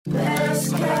Now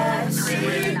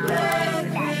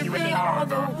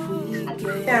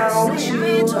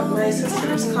to my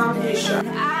sister's comedy show.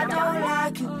 I don't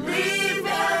like you leaving.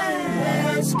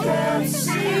 Let's get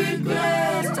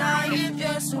secrets. Now you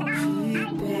just so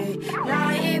creepy.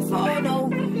 Lying for no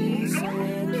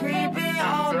reason. Creepy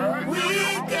on the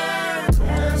weekend.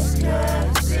 Let's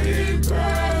get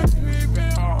secrets. Creepy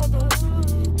on the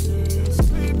weekend.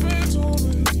 Sleeping till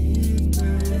the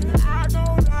evening. I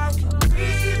don't like you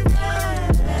leaving.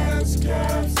 Let's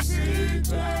get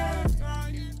secrets. Now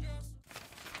you just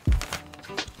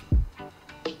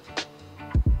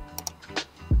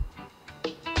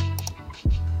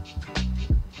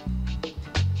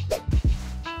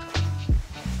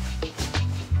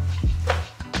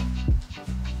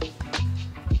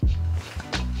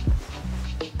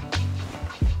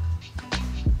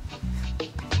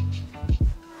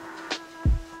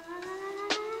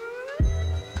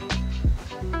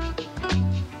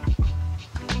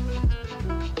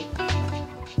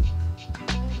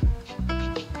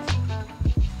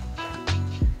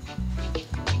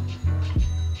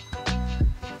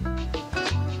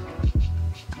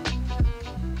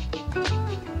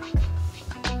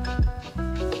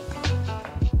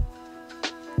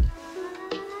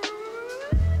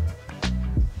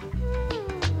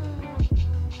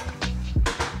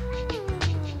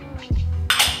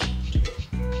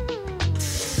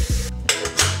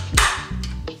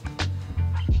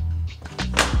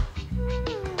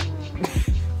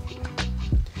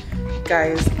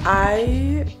Guys,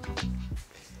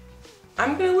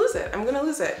 I'm gonna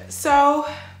lose it. So,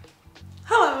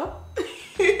 hello.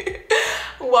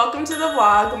 Welcome to the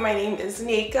vlog. My name is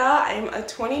Nika. I'm a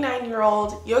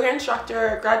 29-year-old yoga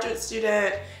instructor, graduate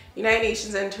student, United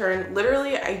Nations intern.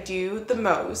 Literally, I do the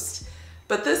most.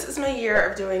 But this is my year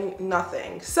of doing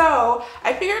nothing. So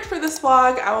I figured for this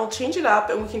vlog, I will change it up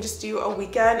and we can just do a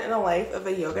weekend in the life of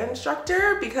a yoga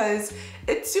instructor because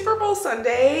it's Super Bowl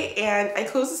Sunday and I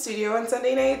close the studio on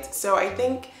Sunday nights. So I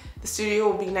think the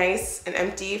studio will be nice and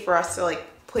empty for us to like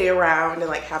play around and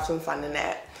like have some fun in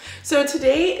it. So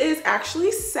today is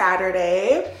actually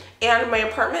Saturday and my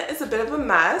apartment is a bit of a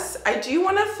mess. I do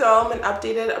want to film an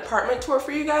updated apartment tour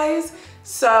for you guys.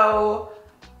 So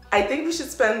I think we should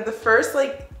spend the first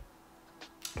like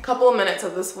couple of minutes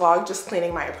of this vlog just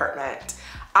cleaning my apartment.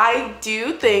 I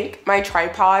do think my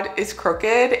tripod is crooked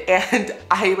and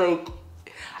I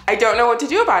don't know what to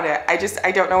do about it.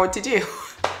 I don't know what to do.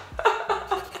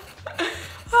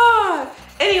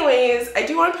 Anyways, I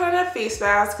do want to put on a face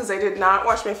mask because I did not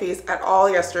wash my face at all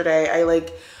yesterday. I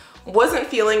wasn't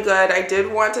feeling good. I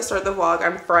did want to start the vlog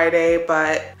on Friday,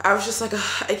 but I was just like,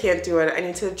 I can't do it. I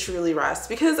need to truly rest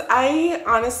because I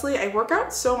work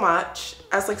out so much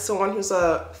as like someone who's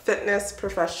a fitness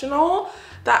professional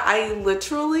that I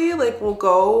literally will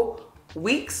go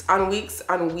weeks on weeks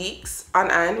on weeks on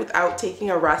end without taking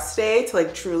a rest day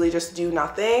to truly just do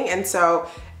nothing. And so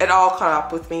it all caught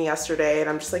up with me yesterday and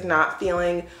I'm just not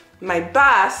feeling my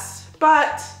best,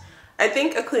 but I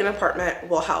think a clean apartment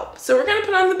will help. So we're gonna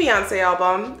put on the Beyonce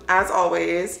album, as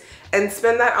always, and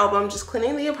spend that album just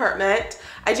cleaning the apartment.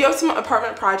 I do have some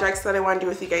apartment projects that I wanna do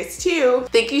with you guys too.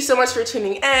 Thank you so much for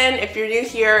tuning in. If you're new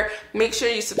here, make sure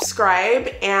you subscribe.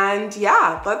 And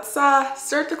yeah, let's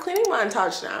start the cleaning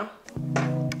montage now.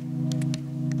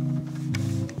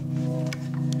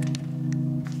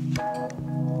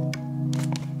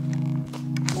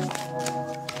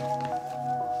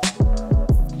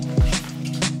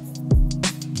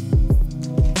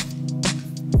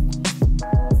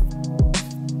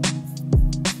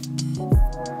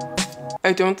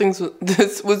 I don't think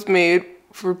this was made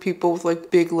for people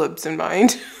with big lips in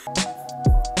mind.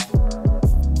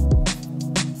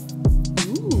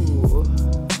 Ooh.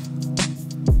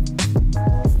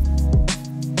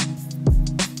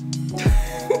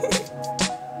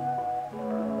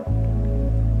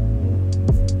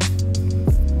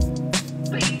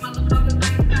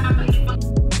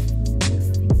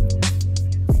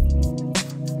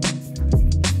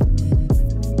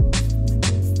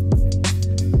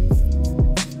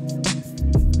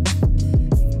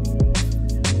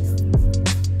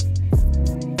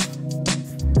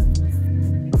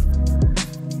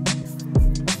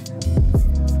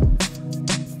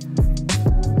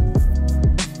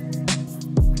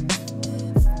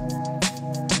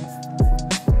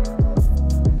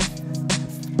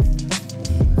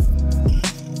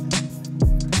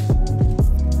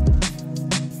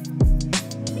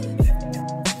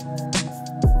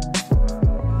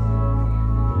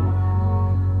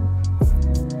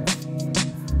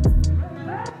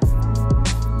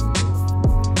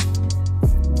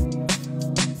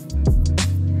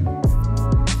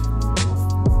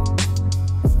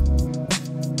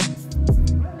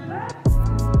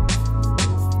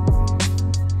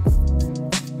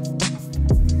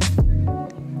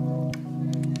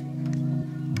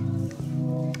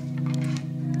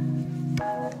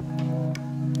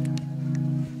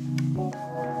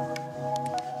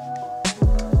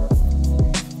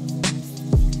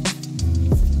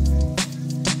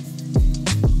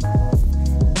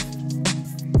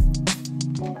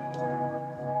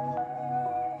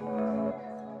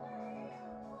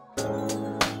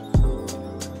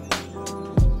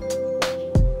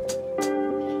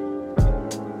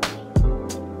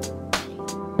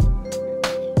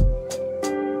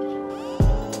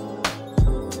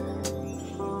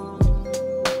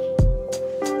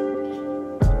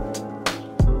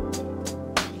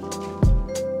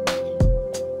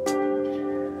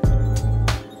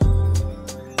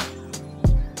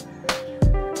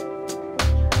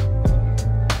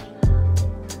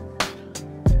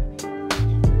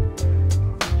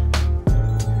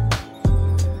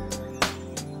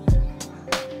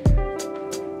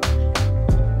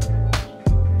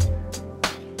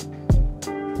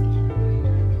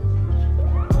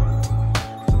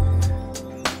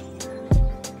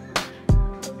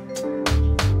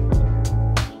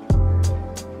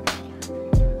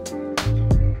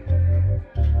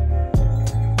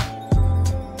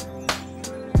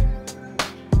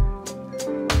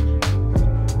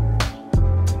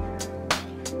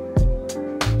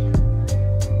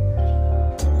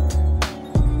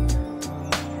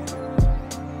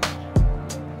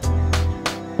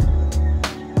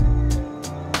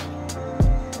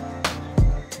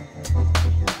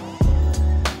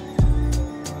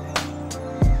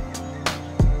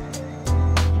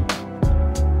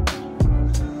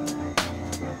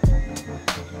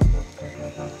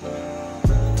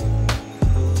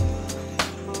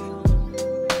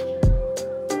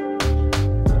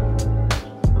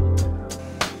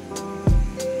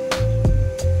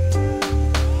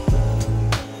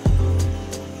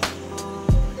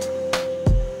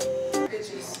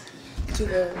 To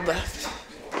the left.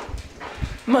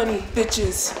 Money,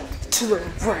 bitches, to the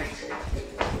right.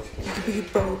 You can be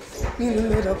both. Me in the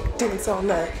middle, dance all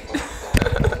night.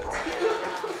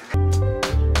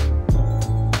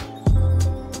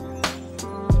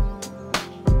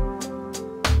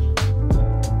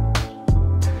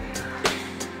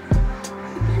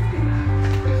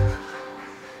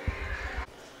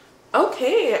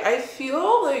 Okay, I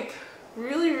feel like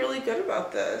really good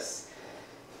about this.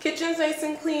 Kitchen's nice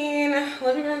and clean,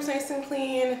 living room's nice and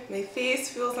clean, my face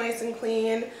feels nice and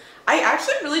clean. I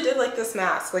actually really did like this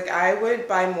mask. Like, I would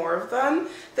buy more of them.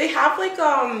 They have like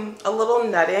a little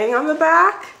netting on the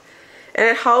back, and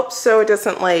it helps so it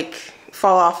doesn't like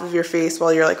fall off of your face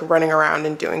while you're like running around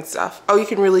and doing stuff. Oh, you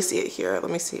can really see it here.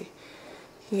 Let me see.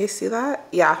 Can you guys see that?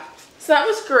 Yeah. So that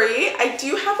was great. I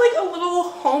do have like a little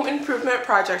home improvement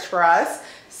project for us.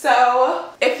 So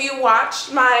if you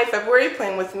watched my February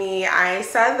plan with me, I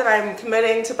said that I'm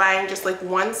committing to buying just like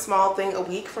one small thing a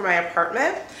week for my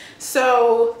apartment.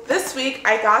 So this week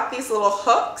I got these little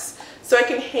hooks so I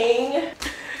can hang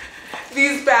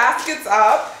these baskets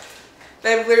up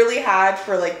that I've literally had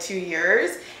for like 2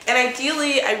 years. And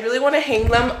ideally, I really want to hang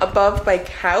them above my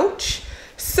couch.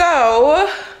 So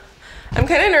I'm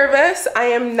kind of nervous. I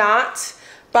am not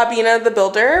Bobina the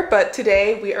builder, but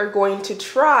today we are going to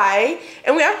try,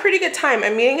 and we have pretty good time.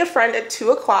 I'm meeting a friend at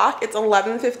 2 o'clock. It's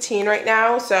 11:15 right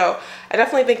now, so I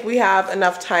definitely think we have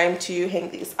enough time to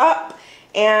hang these up.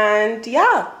 And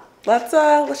yeah, let's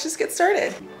just get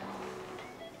started.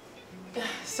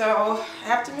 So I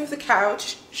have to move the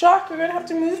couch. Jacques, you're gonna have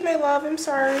to move, my love. I'm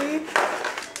sorry.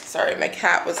 Sorry, my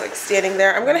cat was like standing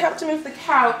there. I'm gonna have to move the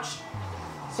couch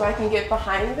so I can get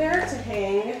behind there to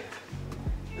hang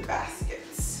the baskets.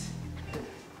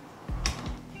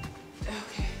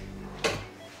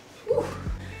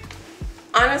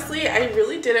 Honestly, I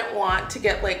really didn't want to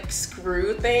get like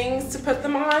screw things to put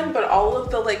them on, but all of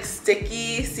the like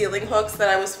sticky ceiling hooks that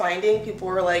I was finding, people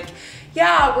were like,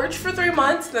 yeah, worked for 3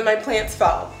 months, and then my plants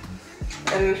fell.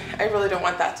 And I really don't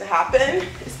want that to happen,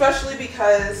 especially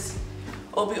because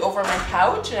it'll be over my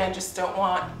couch and I just don't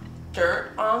want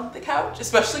dirt on the couch,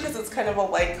 especially because it's kind of a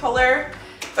light color.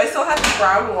 If I still had the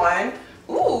brown one,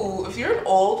 ooh, if you're an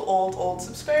old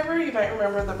subscriber, you might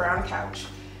remember the brown couch.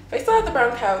 If I still had the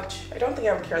brown couch, I don't think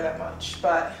I would care that much,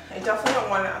 but I definitely don't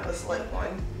want it on this light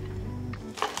one.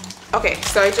 Okay,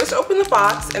 so I just opened the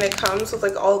box and it comes with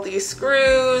like all these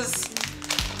screws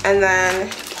and then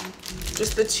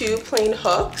just the 2 plain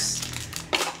hooks.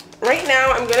 Right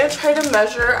now, I'm gonna try to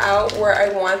measure out where I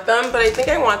want them, but I think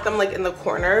I want them like in the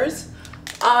corners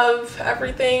of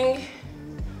everything.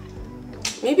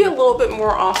 Maybe a little bit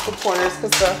more off the corners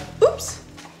because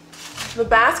the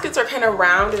baskets are kind of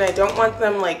round and I don't want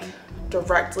them like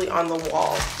directly on the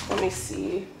wall. Let me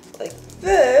see, like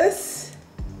this.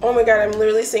 Oh my God, I'm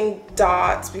literally seeing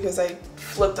dots because I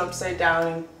flipped upside down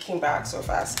and came back so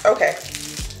fast. Okay,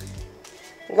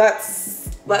 let's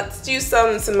do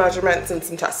some measurements and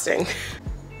some testing.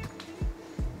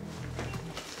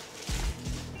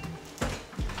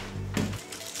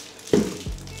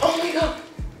 Oh my God.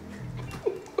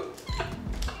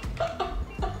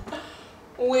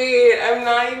 Wait, I'm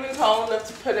not even tall enough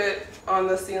to put it on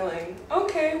the ceiling.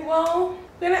 Okay, well,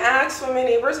 I'm gonna ask one of my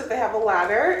neighbors if they have a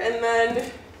ladder, and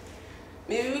then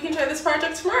maybe we can try this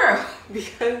project tomorrow.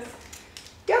 Because,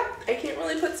 yeah, I can't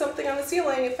really put something on the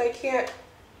ceiling if I can't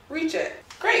reach it.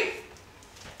 Great.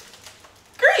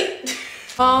 Great.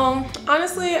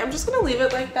 Honestly, I'm just gonna leave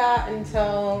it like that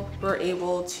until we're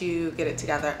able to get it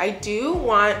together. I do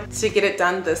want to get it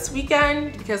done this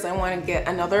weekend because I want to get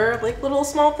another like little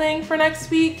small thing for next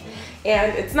week.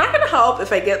 And it's not gonna help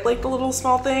if I get like the little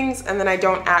small things and then I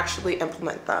don't actually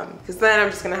implement them, because then I'm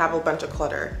just gonna have a bunch of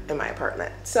clutter in my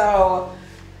apartment. So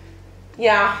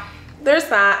yeah, there's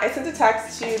that. I sent a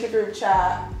text to the group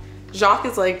chat. Jacques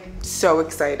is like so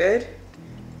excited.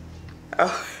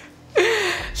 Oh.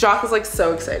 Jacques is like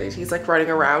so excited. He's like running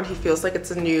around. He feels like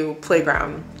it's a new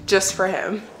playground just for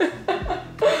him. But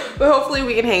hopefully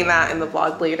we can hang that in the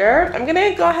vlog later. I'm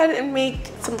gonna go ahead and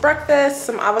make some breakfast,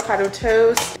 some avocado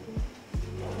toast.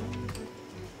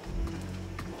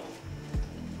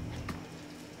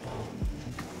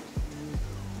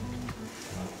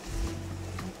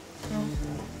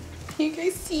 Can you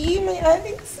guys see my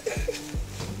eggs?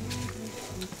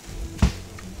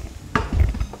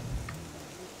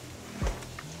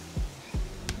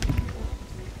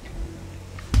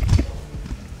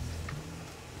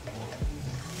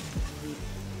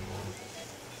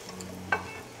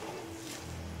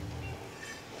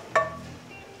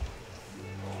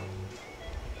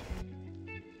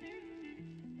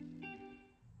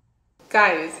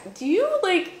 Guys, do you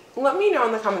like, let me know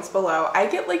in the comments below. I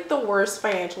get like the worst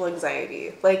financial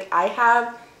anxiety. Like, I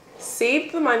have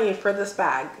saved the money for this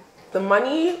bag. The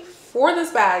money for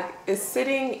this bag is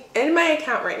sitting in my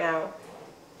account right now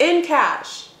in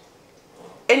cash.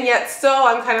 And yet still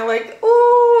I'm kind of like,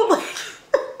 ooh, like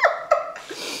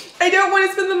I don't want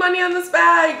to spend the money on this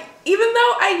bag. Even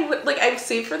though I've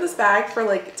saved for this bag for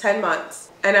like 10 months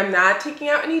and I'm not taking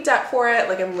out any debt for it.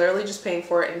 Like, I'm literally just paying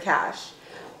for it in cash.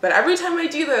 But every time I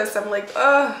do this, I'm like,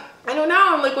 ugh, I don't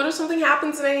know. I'm like, what if something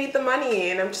happens and I need the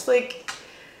money? And I'm just like,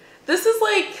 this is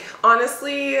like,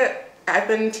 honestly, I've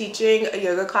been teaching a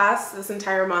yoga class this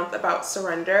entire month about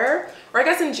surrender, or I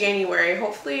guess in January.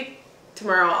 Hopefully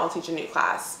tomorrow I'll teach a new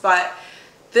class. But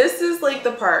this is like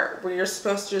the part where you're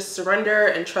supposed to just surrender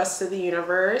and trust to the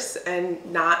universe and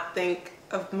not think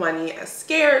of money as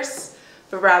scarce,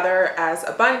 but rather as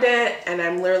abundant. And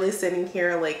I'm literally sitting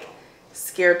here like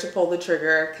scared to pull the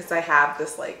trigger because I have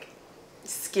this like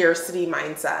scarcity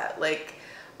mindset. Like,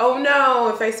 oh no,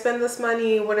 if I spend this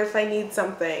money, what if I need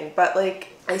something? But like,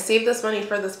 I saved this money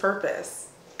for this purpose.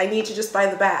 I need to just buy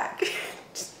the bag.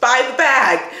 Just buy the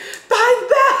bag. Buy the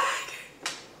bag.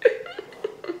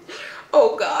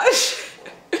 Oh gosh.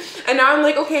 And now I'm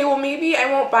like, okay, well maybe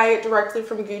I won't buy it directly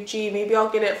from Gucci. Maybe I'll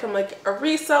get it from like a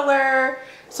reseller,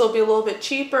 so it'll be a little bit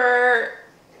cheaper.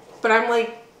 But I'm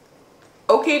like,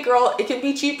 okay girl, it can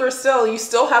be cheaper still. You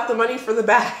still have the money for the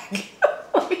bag.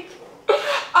 Like,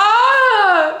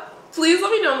 please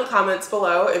let me know in the comments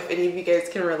below if any of you guys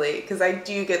can relate, because I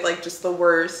do get like just the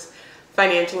worst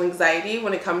financial anxiety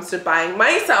when it comes to buying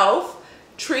myself,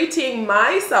 treating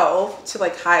myself to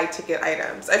like high ticket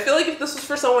items. I feel like if this was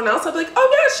for someone else, I'd be like,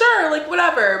 oh yeah, sure, like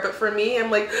whatever. But for me,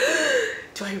 I'm like,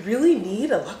 do I really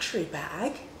need a luxury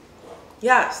bag?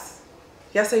 Yes.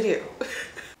 Yes, I do.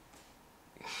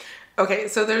 Okay,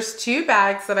 so there's two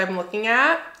bags that I'm looking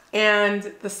at,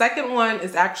 and the second one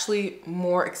is actually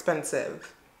more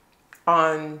expensive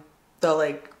on the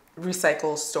like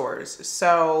recycle stores.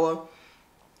 So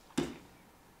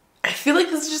I feel like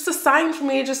this is just a sign for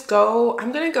me to just go.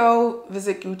 I'm gonna go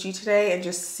visit Gucci today and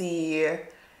just see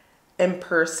in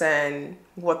person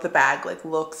what the bag like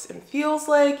looks and feels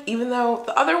like, even though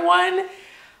the other one,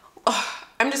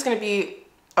 I'm just gonna be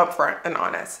upfront and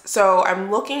honest. So I'm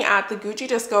looking at the Gucci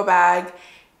disco bag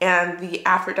and the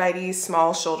Aphrodite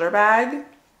small shoulder bag.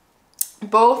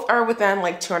 Both are within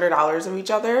like $200 of each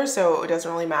other, so it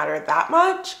doesn't really matter that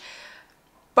much.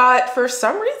 But for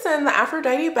some reason, the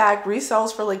Aphrodite bag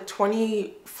resells for like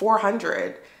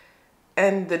 $2,400,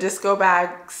 and the disco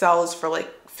bag sells for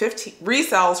like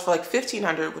resells for like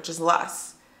 $1,500, which is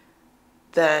less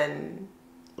than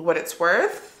what it's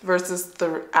worth, versus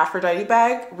the Aphrodite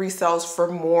bag resells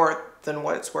for more than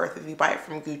what it's worth if you buy it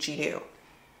from Gucci new.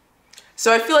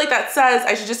 So I feel like that says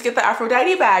I should just get the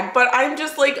Aphrodite bag, but I'm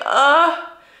just like,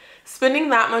 spending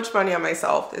that much money on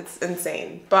myself, it's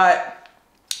insane. But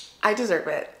I deserve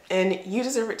it, and you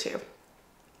deserve it too.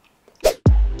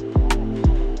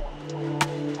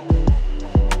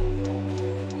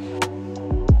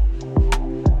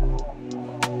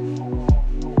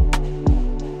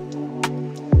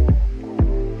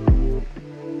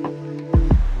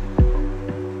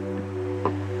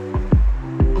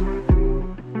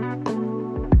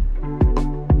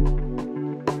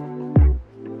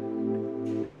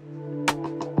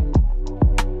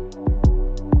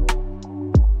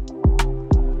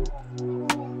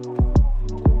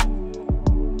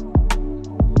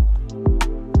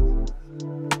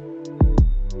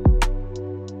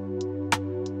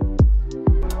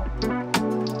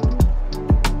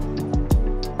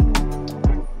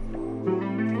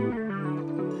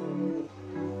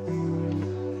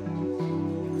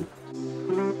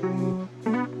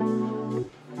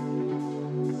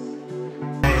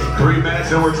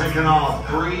 minutes and we're taking off.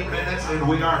 3 minutes and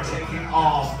we are taking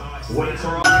off. Wait for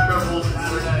all the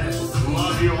Saturday.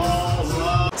 Love you all.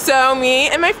 Love. So me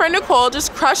and my friend Nicole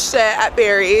just crushed it at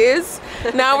Barry's.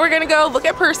 Now we're gonna go look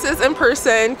at purses in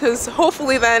person because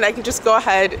hopefully then I can just go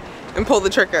ahead and pull the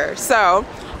trigger. So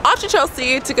off to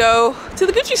Chelsea to go to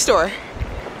the Gucci store.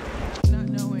 Not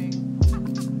knowing,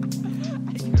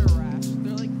 I get a rash.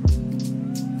 They're like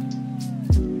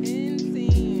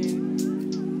insane.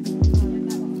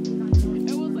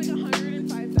 It was like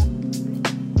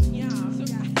 105,000. Yeah, so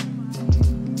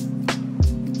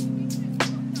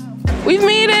we've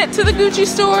made it to the Gucci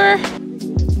store.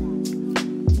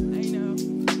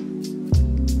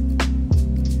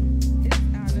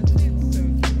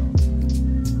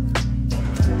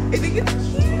 I think it's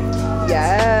cute.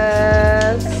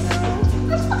 Yes.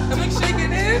 I'm like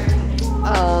shaking it.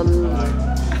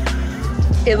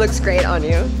 It looks great on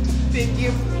you. Thank you.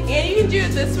 And you can do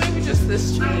it this way with just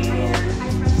this chain.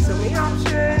 So many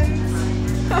options.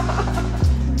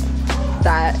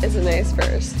 That is a nice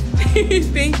purse.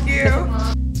 Thank you.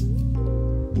 I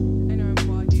know I'm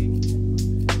vlogging.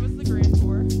 It was the grand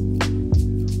tour.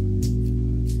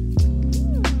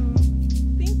 Ooh,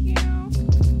 thank you.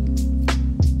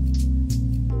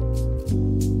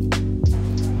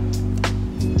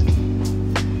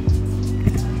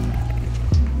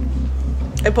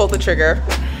 I pulled the trigger.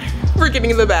 We're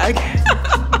getting the bag.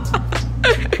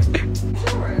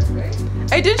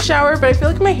 I did shower, but I feel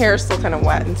like my hair is still kind of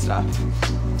wet and stuff.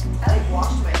 I like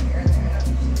washed my hair there.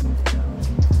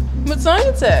 What song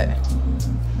is it?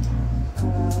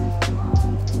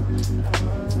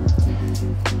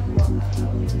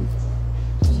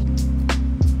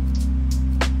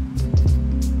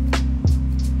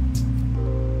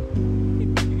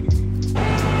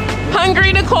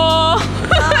 Hungry Nicole.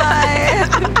 Hi.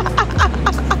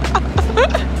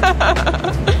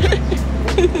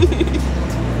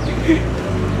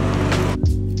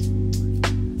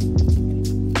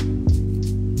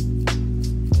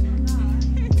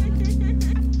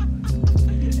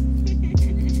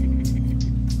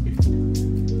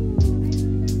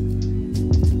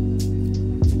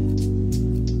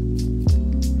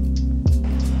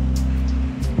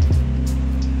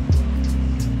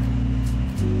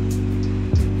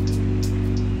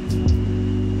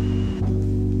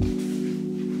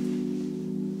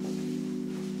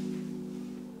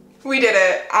 We did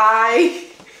it. I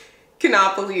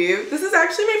cannot believe. This is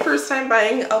actually my first time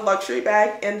buying a luxury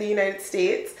bag in the United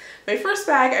States. My first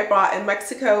bag I bought in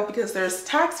Mexico because there's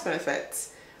tax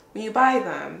benefits when you buy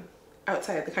them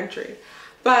outside the country.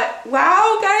 But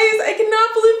wow, guys, I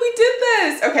cannot believe we did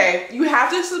this. Okay, you have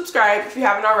to subscribe if you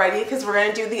haven't already because we're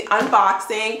gonna do the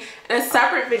unboxing in a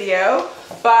separate video.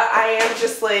 But I am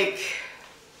just like,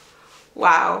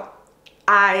 wow.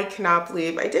 I cannot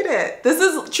believe I did it. This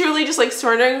is truly just like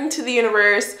surrendering to the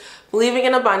universe, believing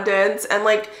in abundance, and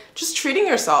like just treating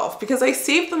yourself because I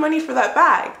saved the money for that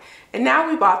bag and now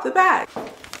we bought the bag.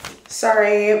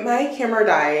 Sorry, my camera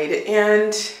died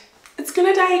and it's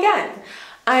gonna die again.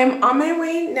 I'm on my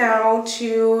way now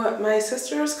to my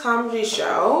sister's comedy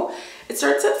show. It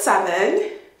starts at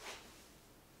 7.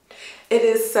 It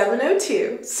is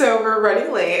 7:02, so we're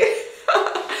running late.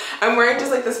 I'm wearing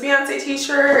just like this Beyonce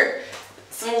t-shirt,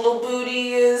 some little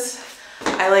booties.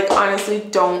 I like honestly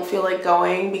don't feel like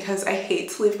going because I hate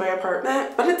to leave my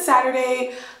apartment, but it's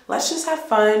Saturday. Let's just have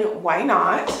fun. Why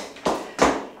not?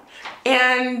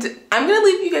 And I'm gonna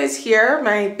leave you guys here,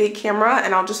 my big camera,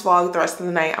 and I'll just vlog the rest of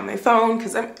the night on my phone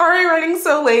because I'm already running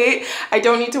so late. I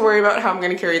don't need to worry about how I'm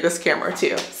gonna carry this camera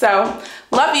too. So,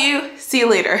 love you. See you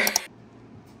later.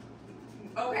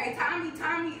 Okay, Tommy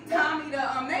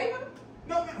the neighbor.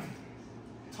 No,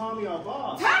 Tommy, our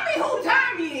boss. Tommy who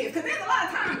Tommy is, because there's a lot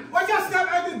of Tommy. Why y'all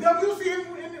stop acting dumb? You see him?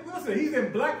 Listen, he's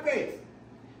in blackface.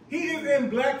 He is in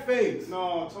blackface.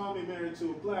 No, Tommy married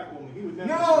to a black woman. He would never.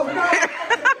 No.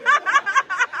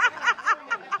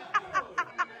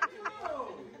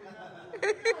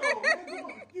 The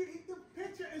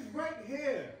picture is right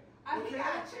here. He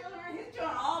got children. His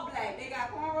children all black. They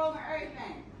got cornrows and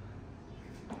everything.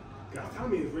 God,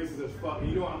 Tommy is racist as fuck. And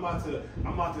you know what? I'm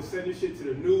about to send this shit to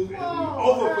the news and it'll be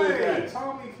over for that.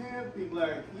 Tommy can't be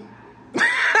black.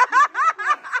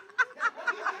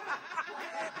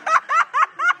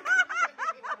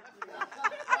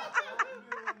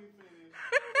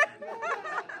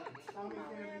 Tommy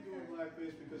can't be doing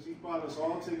blackface because he bought us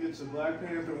all tickets to Black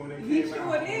Panther when it came out.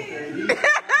 Sure did. Okay?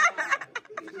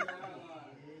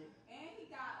 And he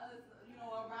got us, a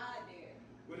ride there.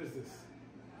 What is this?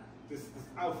 This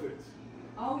outfit.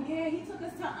 Oh yeah, he took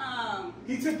us to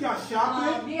He took y'all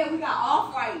shopping? yeah, we got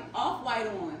off-white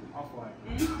on. Off-white.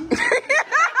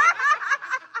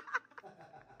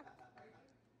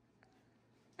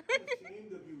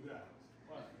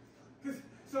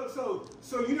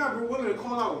 So you're not willing to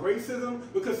call out racism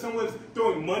because someone's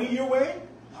throwing money your way?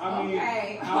 I mean,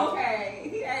 okay.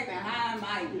 He acting high and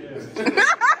mighty. Yeah.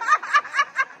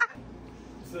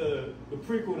 It's the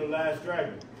prequel to Last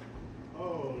Dragon.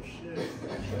 Oh shit.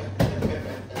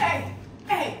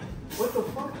 Hey. What the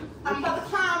fuck? I'm about to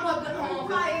climb up the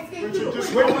fire escape. Richard,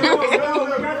 just wait. No.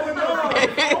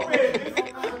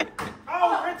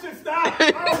 Oh, Richard, stop. Oh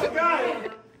my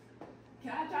God.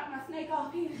 Can I drop my snake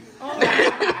off here?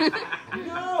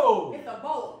 No. It's a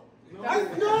boat. No. I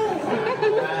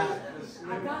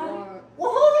got it.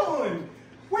 Well, hold on.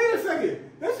 Wait a second.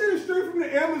 That shit is straight from the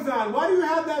Amazon. Why do you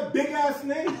have that big ass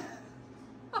snake?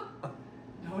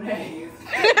 No names.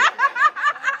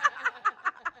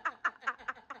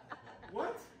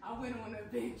 What? I went on an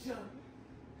adventure.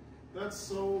 That's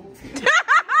so.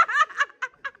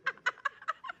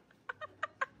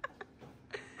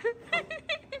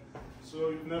 So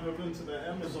you've never been to the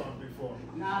Amazon before?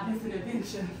 Nah, this is an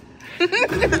adventure.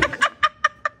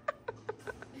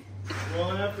 Well,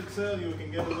 I have to tell you, it can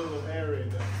get a little hairy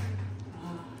then.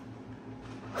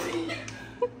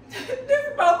 This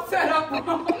boat set up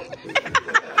wrong. What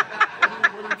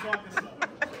are you talking about?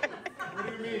 What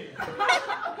do you mean?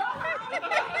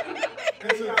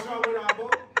 This is trouble our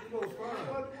boat? You know, fine.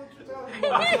 What you talking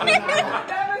about? I've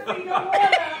never seen no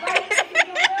water.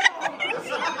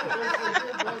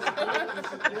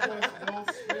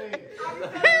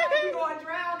 We're going to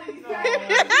drown in these guys.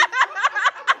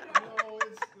 No,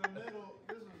 it's the middle.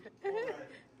 This is all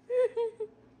right.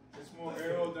 It's more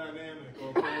aerodynamic,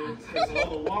 okay? There's all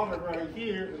the water right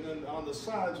here, and then on the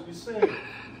sides we sand.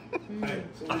 Hey,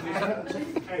 so we just have to...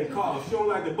 Hey, Carl, she don't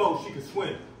like the boat, she can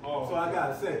swim. Oh, so I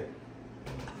gotta say.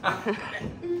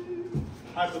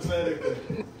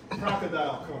 Hypothetically,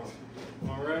 crocodile come,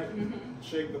 all right?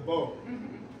 Shake the boat.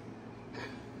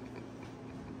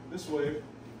 This way,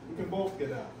 we can both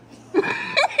get out. The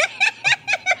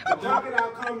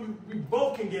crocodile come, we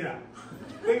both can get out.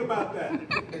 Think about that.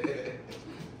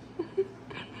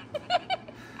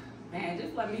 Man,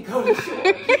 just let me go to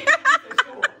shore.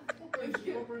 What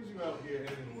brings you out here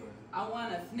anyway? I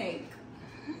want a snake.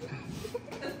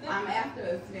 I'm after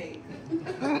a snake.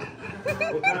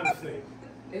 What kind of snake?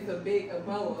 It's a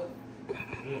boa.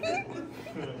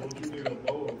 What you need a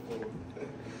boa for?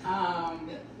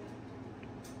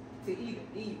 To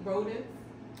eat rodents.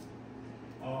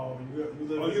 Oh, you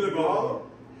live in Harlem?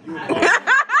 We got a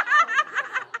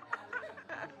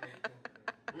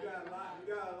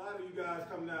lot of you guys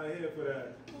coming out here for that.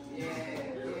 Yeah.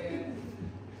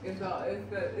 It's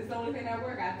the only thing that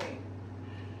work, I think.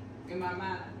 In my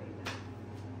mind,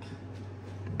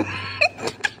 I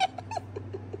think.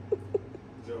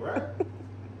 Is that right?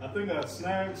 I think I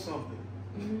snagged something.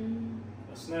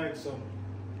 I snagged something.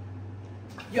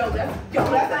 Yo, that's an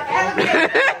alligator.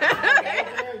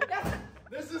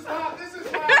 This is why.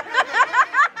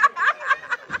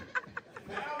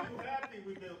 Now you happy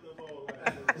we built the boat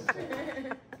like this.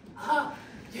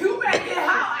 You make it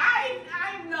how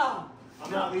I know.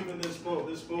 I'm not leaving this boat.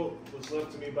 This boat was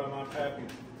left to me by my pappy,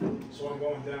 so I'm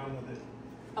going down with it.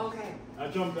 Okay. I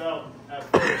jumped out at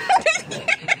first.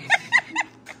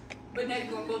 But now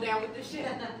you're gonna go down with the shit.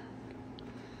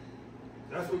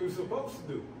 That's what you're supposed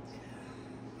to do.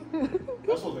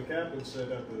 That's what the captain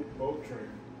said at the boat train.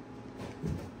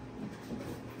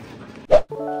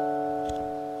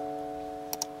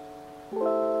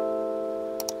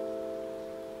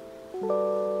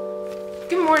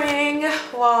 Good morning.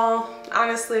 Well,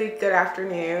 honestly, good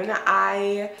afternoon.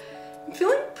 I'm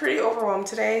feeling pretty overwhelmed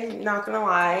today, not gonna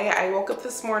lie. I woke up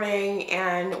this morning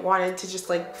and wanted to just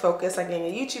like focus on getting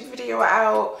a YouTube video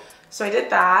out. So I did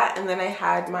that, and then I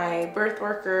had my birth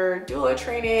worker doula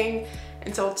training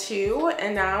until 2,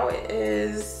 and now it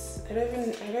is, I don't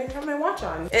even have my watch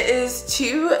on. It is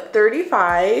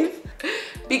 2:35.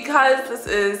 Because this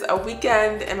is a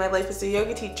weekend and my life as a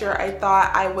yoga teacher, I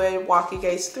thought I would walk you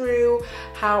guys through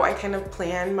how I kind of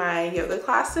plan my yoga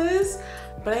classes.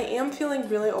 But I am feeling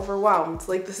really overwhelmed.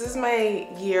 Like, this is my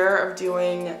year of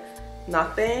doing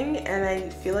nothing, and I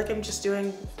feel like I'm just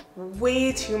doing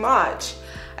way too much.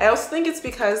 I also think it's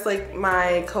because like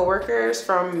my coworkers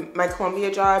from my Columbia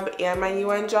job and my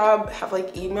UN job have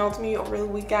like emailed me over the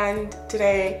weekend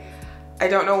today. I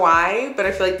don't know why, but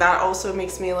I feel like that also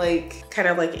makes me like kind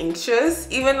of like anxious,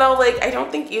 even though like I don't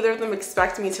think either of them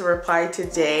expect me to reply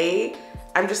today.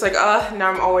 I'm just like, now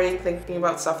I'm already thinking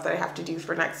about stuff that I have to do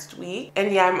for next week.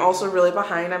 And yeah, I'm also really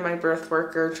behind on my birth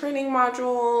worker training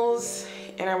modules,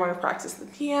 and I want to practice the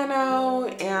piano,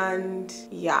 and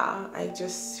yeah, I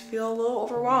just feel a little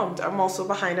overwhelmed. I'm also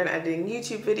behind on editing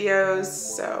YouTube videos,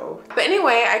 so. But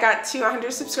anyway, I got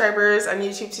 200 subscribers on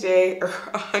YouTube today, or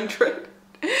 100.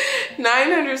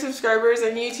 900 subscribers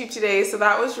on YouTube today, so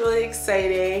that was really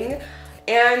exciting.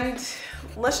 And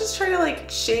let's just try to like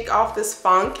shake off this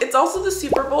funk. It's also the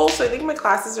Super Bowl, so I think my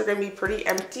classes are gonna be pretty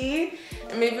empty.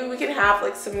 And maybe we can have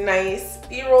like some nice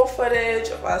B-roll footage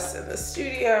of us in the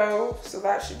studio, so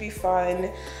that should be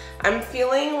fun. I'm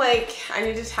feeling like I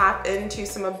need to tap into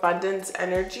some abundance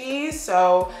energy,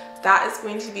 so that is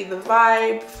going to be the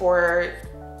vibe for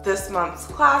this month's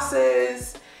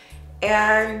classes.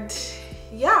 And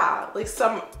yeah, like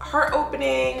some heart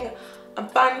opening,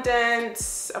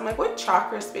 abundance. I'm like, what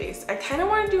chakra space? I kind of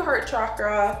want to do heart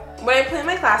chakra. When I plan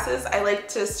my classes, I like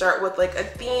to start with like a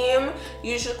theme,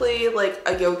 usually like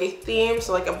a yogic theme,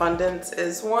 so like abundance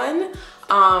is one.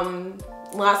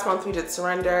 Last month we did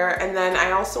surrender, and then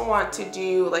I also want to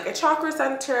do like a chakra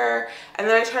center, and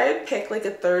then I try to pick like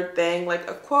a third thing, like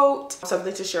a quote,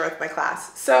 something to share with my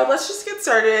class. So let's just get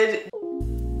started.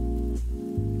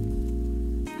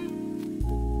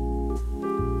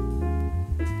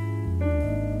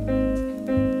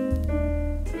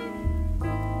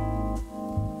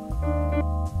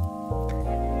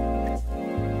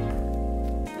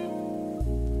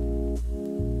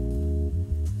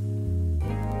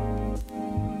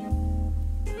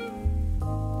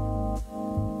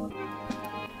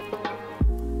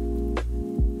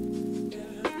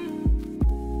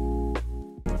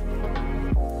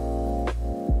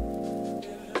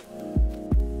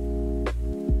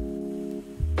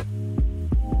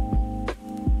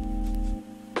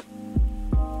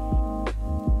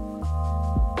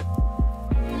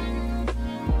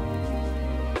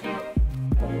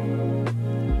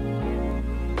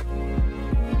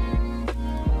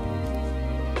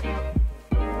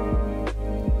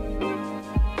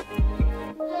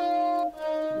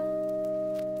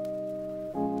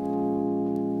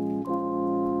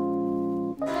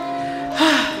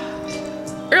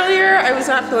 I was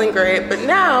not feeling great, but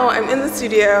now I'm in the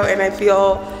studio and I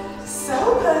feel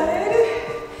so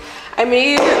good. I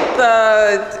made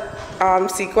the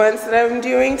sequence that I'm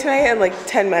doing tonight in like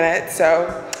 10 minutes,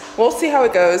 so we'll see how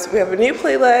it goes. We have a new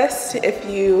playlist. If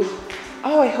you,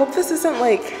 oh, I hope this isn't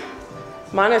like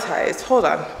monetized. Hold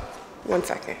on, 1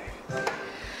 second.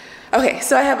 Okay,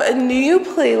 so I have a new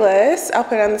playlist. I'll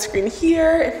put it on the screen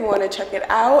here if you want to check it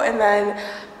out. And then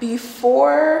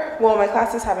before, well, my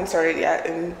classes haven't started yet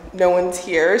and no one's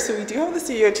here, so we do have the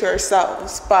studio to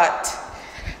ourselves, but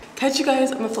catch you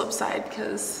guys on the flip side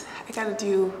because I gotta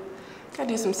do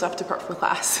some stuff to prep for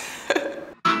class.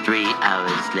 3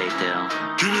 hours later.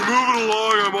 Can you move it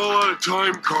along? I'm all out of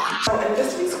time cards. So in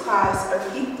this week's class,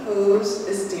 our key pose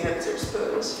is dancer's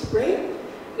pose, right?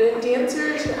 And in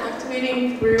dancers, you're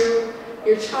activating through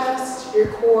your chest, your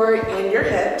core, and your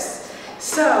hips.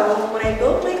 So when I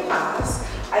build my class,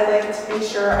 I like to make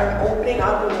sure I'm opening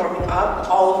up and warming up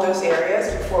all of those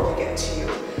areas before we get to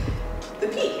the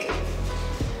peak.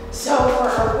 So for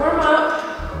our warm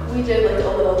up, we did like a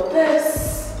little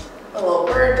this, a little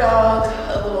bird dog,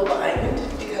 a little bind,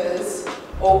 because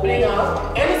opening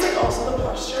up, and it's like also the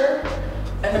posture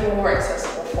and the more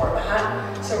accessible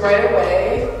format. So right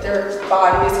away, their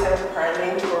body is kind of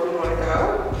priming to where we want to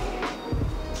go.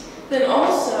 Then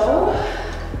also,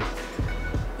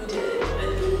 we did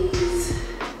with these,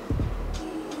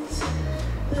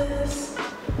 this.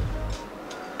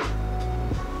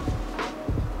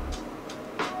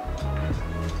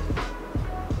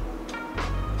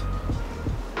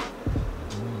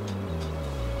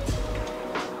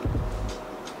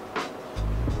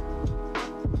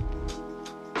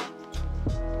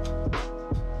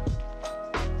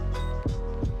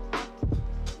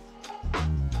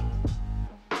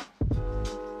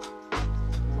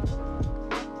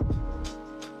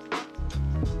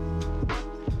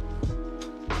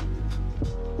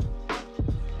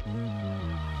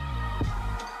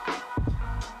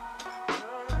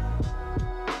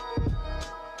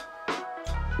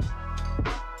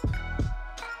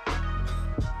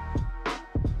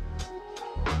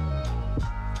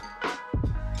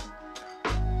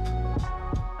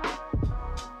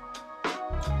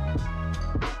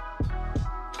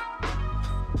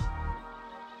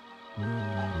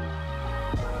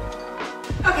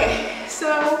 Okay, so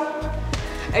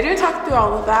I did talk through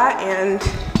all of that, and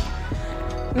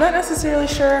I'm not necessarily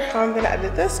sure how I'm gonna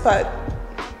edit this, but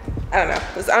I don't know.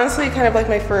 It's honestly kind of like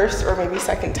my first or maybe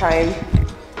second time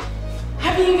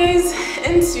having you guys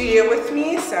in studio with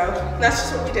me, so that's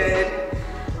just what we did.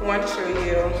 I wanted to show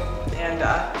you, and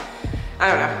I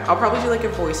don't know, I'll probably do like a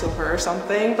voiceover or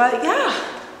something, but yeah.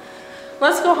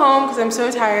 Let's go home because I'm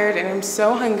so tired and I'm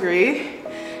so hungry.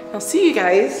 I'll see you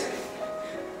guys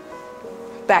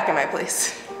back at my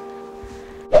place.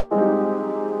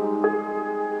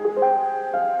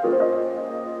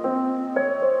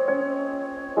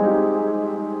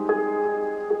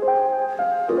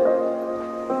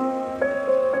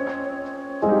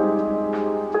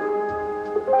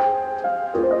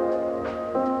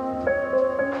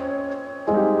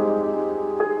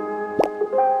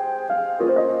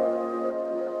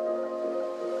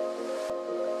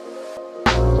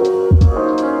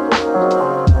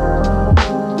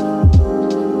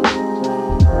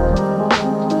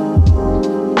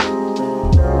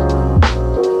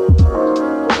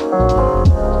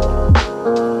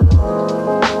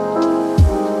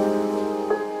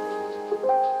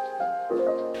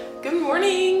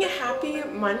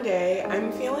 Monday.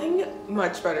 I'm feeling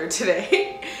much better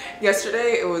today.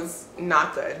 Yesterday it was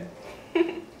not good.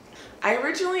 I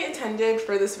originally intended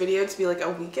for this video to be like a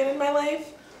weekend in my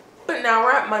life, but now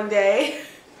we're at Monday.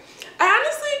 I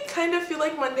honestly kind of feel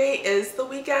like Monday is the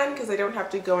weekend because I don't have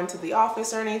to go into the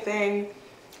office or anything.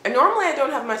 And normally I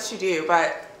don't have much to do,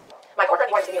 but my coworker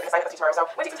wanted to give me an assignment tomorrow, so I'm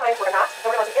gonna take some time for that.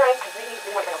 Nobody wants to be errands. I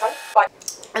really want to get my nails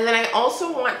done. And then I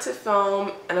also want to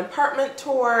film an apartment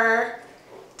tour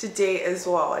today as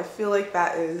well. I feel like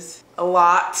that is a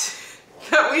lot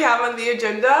that we have on the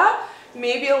agenda.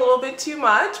 Maybe a little bit too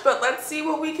much, but let's see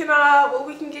what we can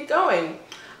get going.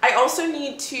 I also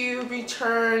need to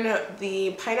return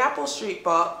the Pineapple Street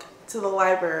book to the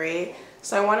library,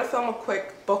 so I want to film a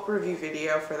quick book review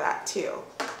video for that too.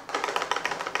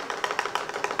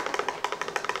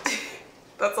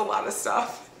 That's a lot of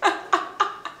stuff.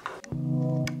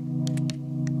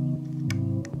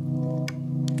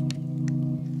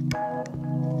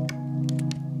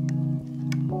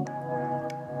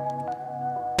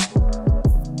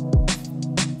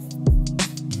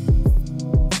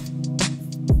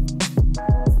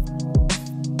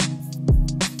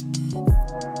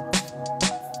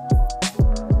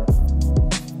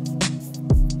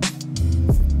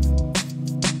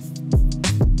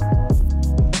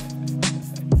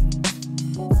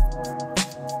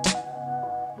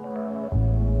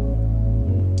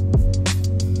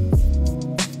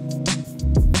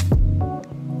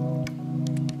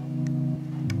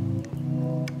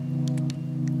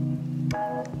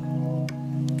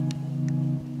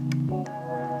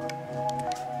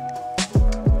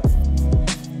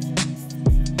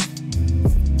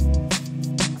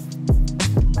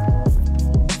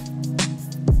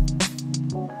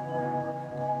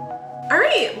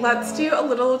 Let's do a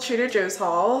little Trader Joe's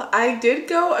haul. I did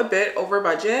go a bit over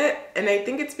budget, and I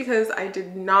think it's because I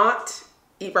did not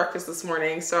eat breakfast this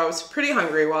morning, so I was pretty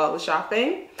hungry while I was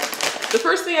shopping. The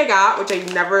first thing I got, which I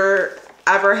never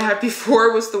ever had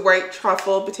before, was the white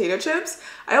truffle potato chips.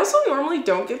 I also normally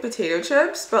don't get potato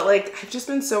chips, but like I've just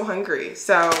been so hungry,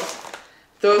 so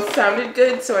those sounded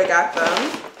good, so I got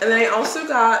them. And then I also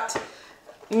got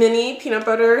mini peanut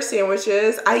butter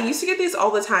sandwiches. I used to get these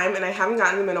all the time and I haven't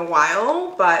gotten them in a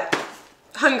while, but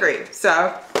hungry,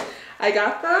 so I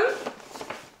got them.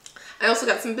 I also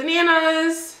got some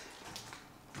bananas,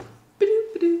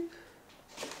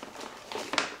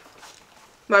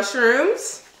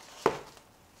 mushrooms,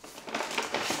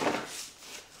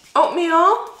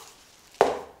 oatmeal,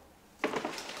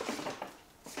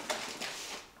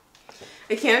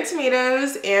 a can of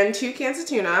tomatoes and 2 cans of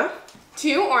tuna,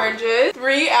 2 oranges,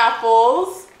 3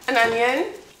 apples, an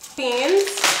onion,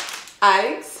 beans,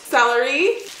 eggs,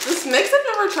 celery. This mix I've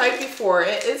never tried before.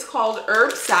 It is called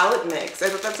herb salad mix. I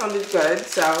thought that sounded good,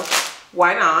 so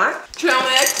why not? Trail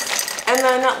mix. And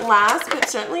then last but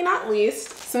certainly not least,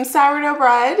 some sourdough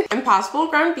bread, Impossible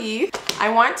ground beef. I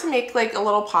want to make like a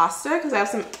little pasta because I have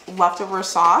some leftover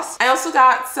sauce. I also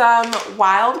got some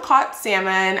wild caught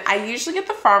salmon. I usually get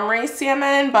the farm raised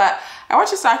salmon, but I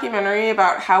watched this documentary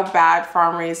about how bad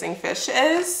farm raising fish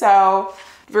is, so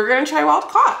we're gonna try wild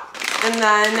caught. And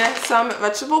then some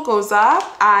vegetable goza.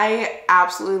 I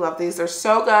absolutely love these. They're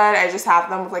so good. I just have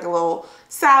them with like a little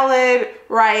salad,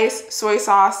 rice, soy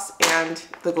sauce, and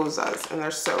the gozas, and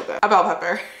they're so good. A bell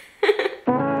pepper.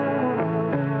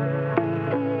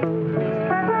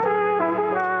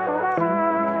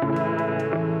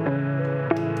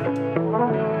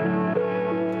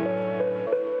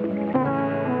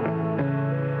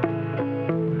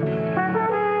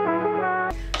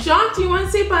 John, do you want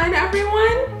to say bye to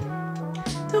everyone?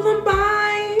 Tell them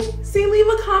bye. Say leave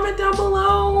a comment down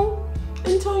below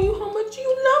and tell you how much you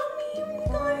love me. Oh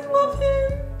my God, I love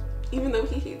him. Even though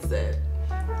he hates it.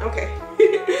 Okay.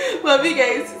 Love you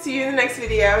guys. See you in the next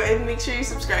video and make sure you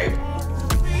subscribe.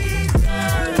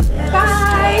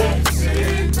 Bye.